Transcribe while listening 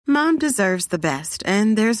Mom deserves the best,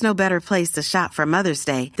 and there's no better place to shop for Mother's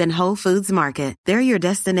Day than Whole Foods Market. They're your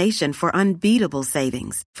destination for unbeatable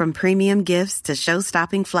savings, from premium gifts to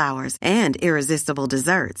show-stopping flowers and irresistible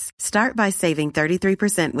desserts. Start by saving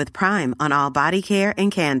 33% with Prime on all body care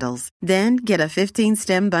and candles. Then get a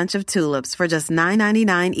 15-stem bunch of tulips for just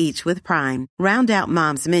 $9.99 each with Prime. Round out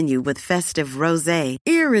Mom's menu with festive rosé,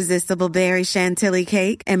 irresistible berry chantilly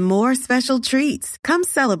cake, and more special treats. Come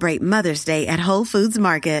celebrate Mother's Day at Whole Foods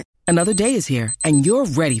Market. Another day is here, and you're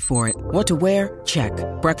ready for it. What to wear? Check.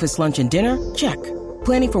 Breakfast, lunch, and dinner? Check.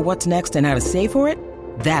 Planning for what's next and how to save for it?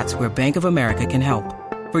 That's where Bank of America can help.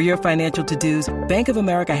 For your financial to-dos, Bank of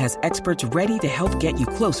America has experts ready to help get you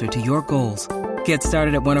closer to your goals. Get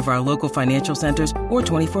started at one of our local financial centers or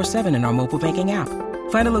 24/7 in our mobile banking app.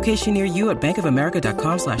 Find a location near you at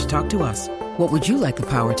bankofamerica.com/talktous. What would you like the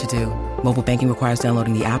power to do? Mobile banking requires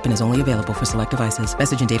downloading the app and is only available for select devices.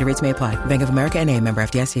 Message and data rates may apply. Bank of America N.A., member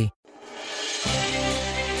FDIC.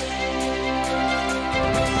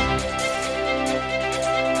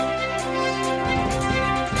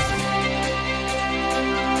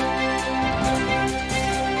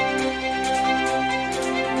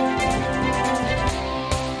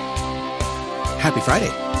 Happy Friday.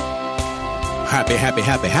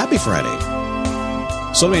 Happy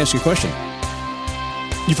Friday. So let me ask you a question.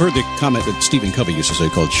 You've heard the comment that Stephen Covey used to say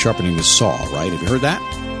called sharpening the saw, right? Have you heard that?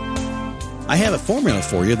 I have a formula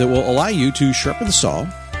for you that will allow you to sharpen the saw,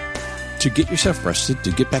 to get yourself rested,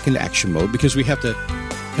 to get back into action mode, because we have to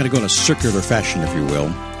kind of go in a circular fashion, if you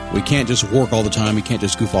will. We can't just work all the time. We can't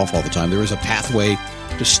just goof off all the time. There is a pathway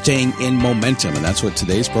to staying in momentum, and that's what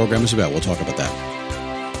today's program is about. We'll talk about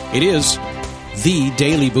that. It is the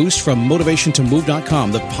daily boost from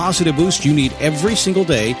motivationtomove.com. The positive boost you need every single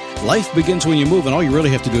day. Life begins when you move, and all you really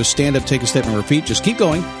have to do is stand up, take a step, and repeat. Just keep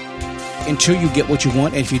going until you get what you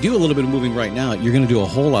want. And if you do a little bit of moving right now, you're going to do a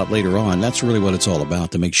whole lot later on. That's really what it's all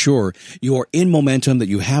about, to make sure you're in momentum, that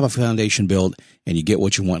you have a foundation built, and you get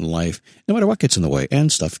what you want in life, no matter what gets in the way.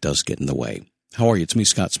 And stuff does get in the way. How are you? It's me,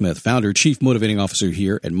 Scott Smith, founder, chief motivating officer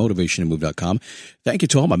here at motivationtomove.com. Thank you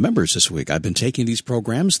to all my members this week. I've been taking these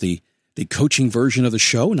programs, the coaching version of the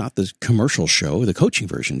show, not the commercial show, the coaching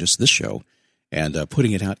version, just this show, and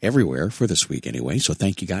putting it out everywhere for this week anyway. So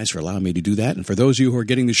thank you guys for allowing me to do that. And for those of you who are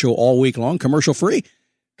getting the show all week long, commercial-free,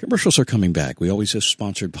 commercials are coming back. We always have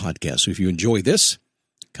sponsored podcasts. So if you enjoy this,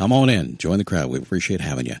 come on in. Join the crowd. We appreciate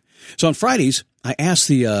having you. So on Fridays, I ask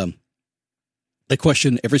the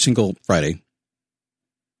question every single Friday,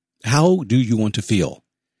 how do you want to feel?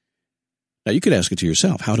 Now, you could ask it to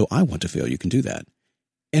yourself. How do I want to feel? You can do that.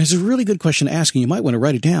 And it's a really good question to ask, and you might want to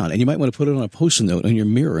write it down, and you might want to put it on a Post-it note on your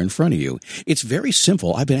mirror in front of you. It's very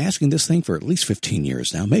simple. I've been asking this thing for at least 15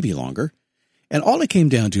 years now, maybe longer. And all it came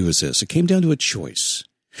down to is this. It came down to a choice.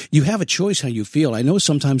 You have a choice how you feel. I know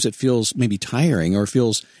sometimes it feels maybe tiring, or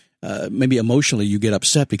feels maybe emotionally you get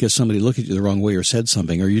upset because somebody looked at you the wrong way or said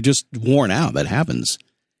something, or you're just worn out. That happens.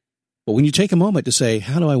 But when you take a moment to say,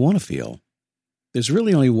 how do I want to feel? There's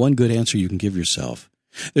really only one good answer you can give yourself.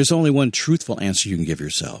 There's only one truthful answer you can give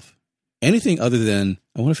yourself. Anything other than,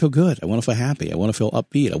 I want to feel good. I want to feel happy. I want to feel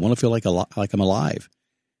upbeat. I want to feel like I'm alive.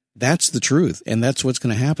 That's the truth, and that's what's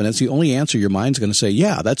going to happen. That's the only answer your mind's going to say,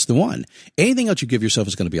 yeah, that's the one. Anything else you give yourself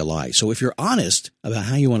is going to be a lie. So if you're honest about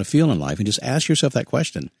how you want to feel in life and just ask yourself that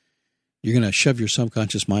question, you're going to shove your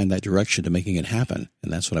subconscious mind that direction to making it happen,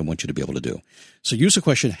 and that's what I want you to be able to do. So use the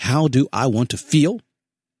question, how do I want to feel?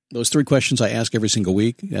 Those 3 questions I ask every single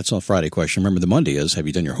week. That's on Friday question. Remember, the Monday is, have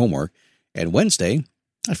you done your homework? And Wednesday,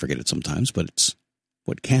 I forget it sometimes, but it's,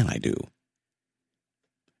 what can I do?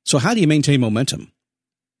 So how do you maintain momentum?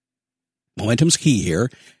 Momentum's key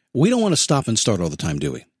here. We don't want to stop and start all the time,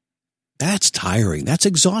 do we? That's tiring. That's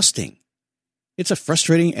exhausting. It's a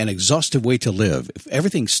frustrating and exhaustive way to live. If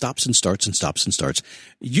everything stops and starts and stops and starts,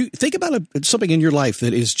 you think about something in your life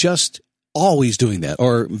that is just always doing that,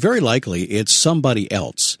 or very likely it's somebody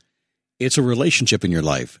else. It's a relationship in your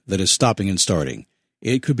life that is stopping and starting.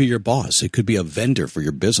 It could be your boss. It could be a vendor for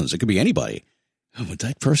your business. It could be anybody. Oh, would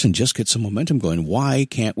that person just get some momentum going? Why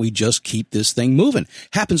can't we just keep this thing moving?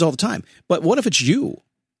 Happens all the time. But what if it's you?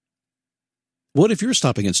 What if you're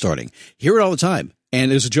stopping and starting? Hear it all the time. And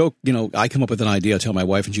there's a joke, I come up with an idea, I tell my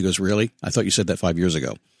wife, and she goes, really? I thought you said that 5 years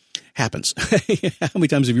ago. Happens. How many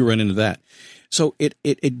times have you run into that? So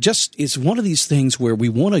it just is one of these things where we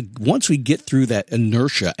want to, once we get through that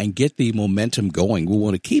inertia and get the momentum going, we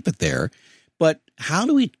want to keep it there. But how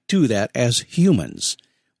do we do that as humans?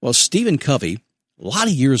 Well, Stephen Covey, a lot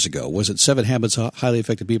of years ago, was it 7 Habits of Highly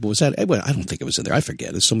Effective People? Was that? Well, I don't think it was in there. I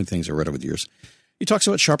forget. There's so many things I read over the years. He talks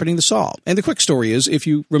about sharpening the saw. And the quick story is, if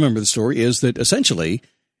you remember the story, is that essentially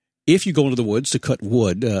if you go into the woods to cut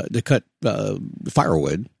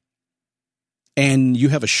firewood, and you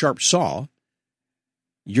have a sharp saw,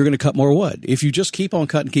 you're going to cut more wood. If you just keep on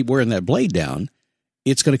cutting, keep wearing that blade down,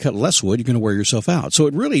 it's going to cut less wood. You're going to wear yourself out. So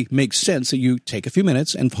it really makes sense that you take a few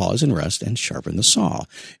minutes and pause and rest and sharpen the saw.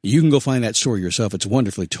 You can go find that story yourself. It's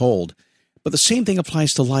wonderfully told. But the same thing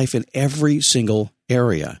applies to life in every single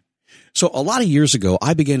area. So a lot of years ago,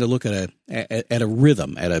 I began to look at a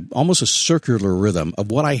rhythm, almost a circular rhythm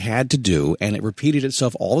of what I had to do, and it repeated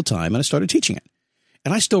itself all the time, and I started teaching it.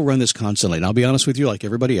 And I still run this constantly. And I'll be honest with you, like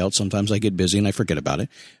everybody else, sometimes I get busy and I forget about it,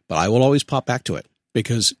 but I will always pop back to it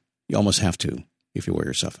because you almost have to if you wear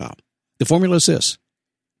yourself out. The formula is this: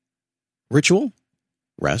 ritual,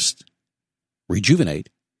 rest, rejuvenate,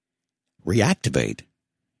 reactivate,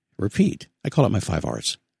 repeat. I call it my 5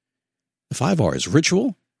 R's. The 5 R's: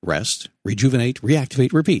 ritual, rest, rejuvenate,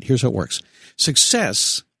 reactivate, repeat. Here's how it works.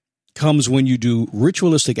 Success comes when you do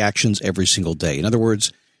ritualistic actions every single day. In other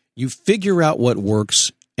words, you figure out what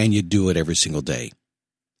works and you do it every single day.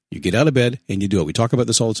 You get out of bed and you do it. We talk about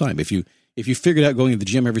this all the time. If you figured out going to the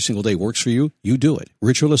gym every single day works for you, you do it.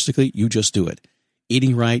 Ritualistically, you just do it.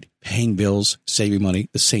 Eating right, paying bills, saving money,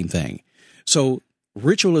 the same thing. So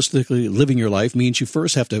ritualistically living your life means you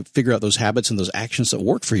first have to figure out those habits and those actions that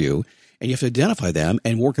work for you, and you have to identify them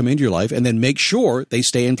and work them into your life and then make sure they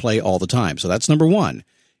stay in play all the time. So that's number one.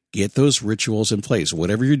 Get those rituals in place.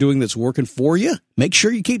 Whatever you're doing that's working for you, make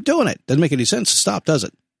sure you keep doing it. Doesn't make any sense to stop, does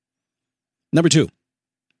it? Number 2,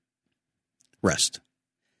 rest.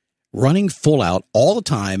 Running full out all the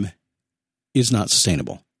time is not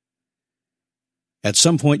sustainable. At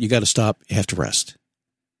some point, you got to stop. You have to rest.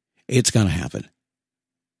 It's going to happen.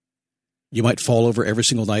 You might fall over every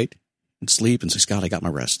single night and sleep and say, Scott, I got my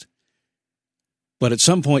rest. But at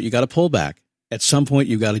some point, you got to pull back. At some point,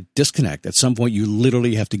 you got to disconnect. At some point, you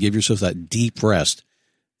literally have to give yourself that deep rest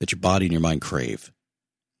that your body and your mind crave.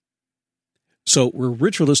 So we're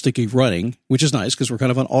ritualistically running, which is nice because we're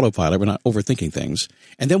kind of on autopilot. We're not overthinking things.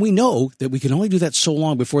 And then we know that we can only do that so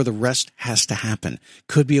long before the rest has to happen.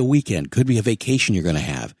 Could be a weekend. Could be a vacation you're going to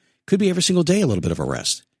have. Could be every single day a little bit of a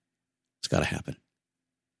rest. It's got to happen.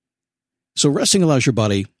 So resting allows your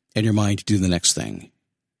body and your mind to do the next thing,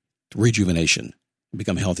 rejuvenation,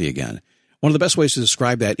 become healthy again. One of the best ways to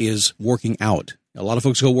describe that is working out. A lot of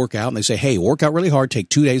folks go work out and they say, hey, work out really hard, take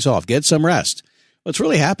 2 days off, get some rest. What's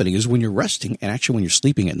really happening is when you're resting and actually when you're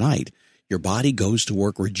sleeping at night, your body goes to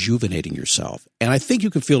work rejuvenating yourself. And I think you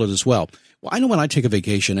can feel it as well. Well, I know when I take a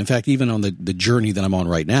vacation, in fact, even on the journey that I'm on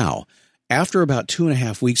right now, after about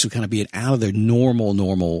 2.5 weeks of kind of being out of the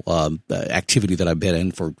normal activity that I've been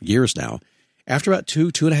in for years now, after about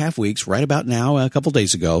 2.5 weeks, right about now, a couple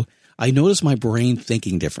days ago, I noticed my brain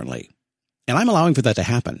thinking differently. And I'm allowing for that to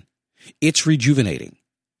happen. It's rejuvenating.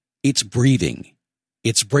 It's breathing.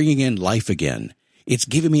 It's bringing in life again. It's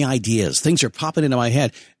giving me ideas. Things are popping into my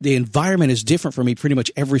head. The environment is different for me pretty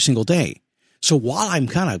much every single day. So while I'm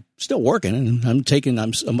kind of still working and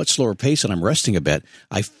I'm a much slower pace and I'm resting a bit,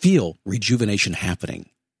 I feel rejuvenation happening.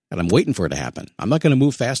 And I'm waiting for it to happen. I'm not going to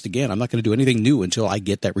move fast again. I'm not going to do anything new until I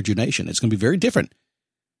get that rejuvenation. It's going to be very different.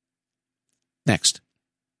 Next.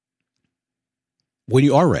 When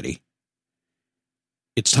you are ready,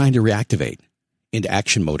 it's time to reactivate into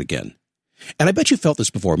action mode again. And I bet you felt this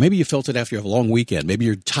before. Maybe you felt it after a long weekend. Maybe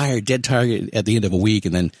you're tired, dead tired at the end of a week,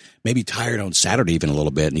 and then maybe tired on Saturday even a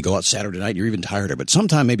little bit, and you go out Saturday night and you're even tireder. But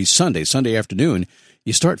sometime maybe Sunday afternoon,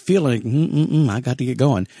 you start feeling, I got to get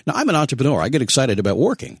going. Now, I'm an entrepreneur. I get excited about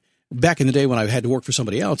working. Back in the day when I had to work for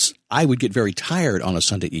somebody else, I would get very tired on a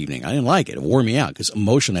Sunday evening. I didn't like it. It wore me out because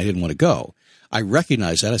emotionally I didn't want to go. I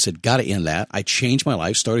recognized that. I said, got to end that. I changed my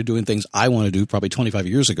life, started doing things I want to do probably 25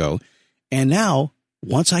 years ago. And now,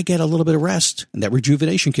 once I get a little bit of rest and that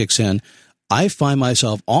rejuvenation kicks in, I find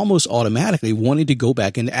myself almost automatically wanting to go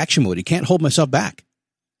back into action mode. You can't hold myself back.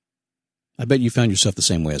 I bet you found yourself the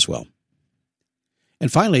same way as well.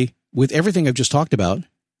 And finally, with everything I've just talked about,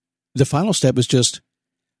 the final step is just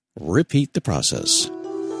repeat the process.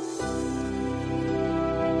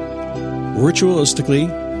 Ritualistically,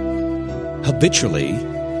 habitually,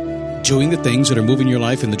 doing the things that are moving your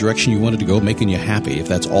life in the direction you wanted to go, making you happy. If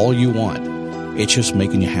that's all you want, it's just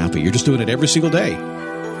making you happy. You're just doing it every single day.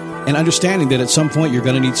 And understanding that at some point you're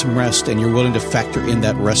going to need some rest and you're willing to factor in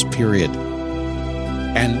that rest period.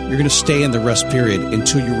 And you're going to stay in the rest period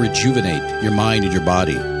until you rejuvenate your mind and your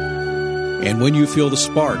body. And when you feel the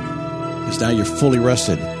spark, because now you're fully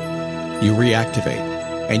rested, you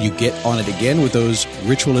reactivate and you get on it again with those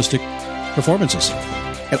ritualistic performances.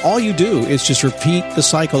 And all you do is just repeat the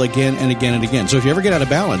cycle again and again and again. So if you ever get out of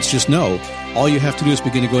balance, just know all you have to do is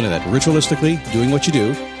begin to go into that ritualistically, doing what you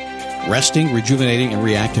do, resting, rejuvenating, and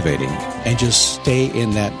reactivating, and just stay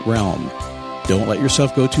in that realm. Don't let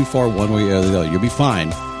yourself go too far one way or the other. You'll be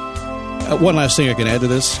fine. One last thing I can add to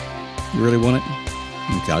this. You really want it?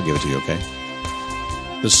 Okay, I'll give it to you, okay?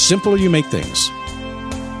 The simpler you make things,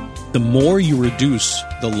 the more you reduce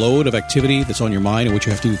the load of activity that's on your mind and what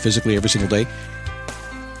you have to do physically every single day,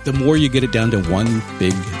 the more you get it down to one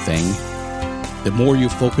big thing, the more you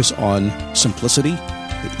focus on simplicity,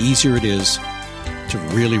 the easier it is to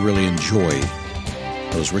really, really enjoy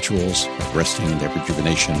those rituals, that resting, that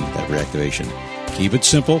rejuvenation, that reactivation. Keep it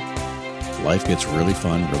simple. Life gets really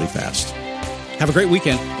fun really fast. Have a great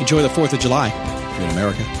weekend. Enjoy the 4th of July. If you're in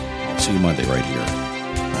America, I'll see you Monday right here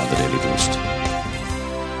on the Daily Boost.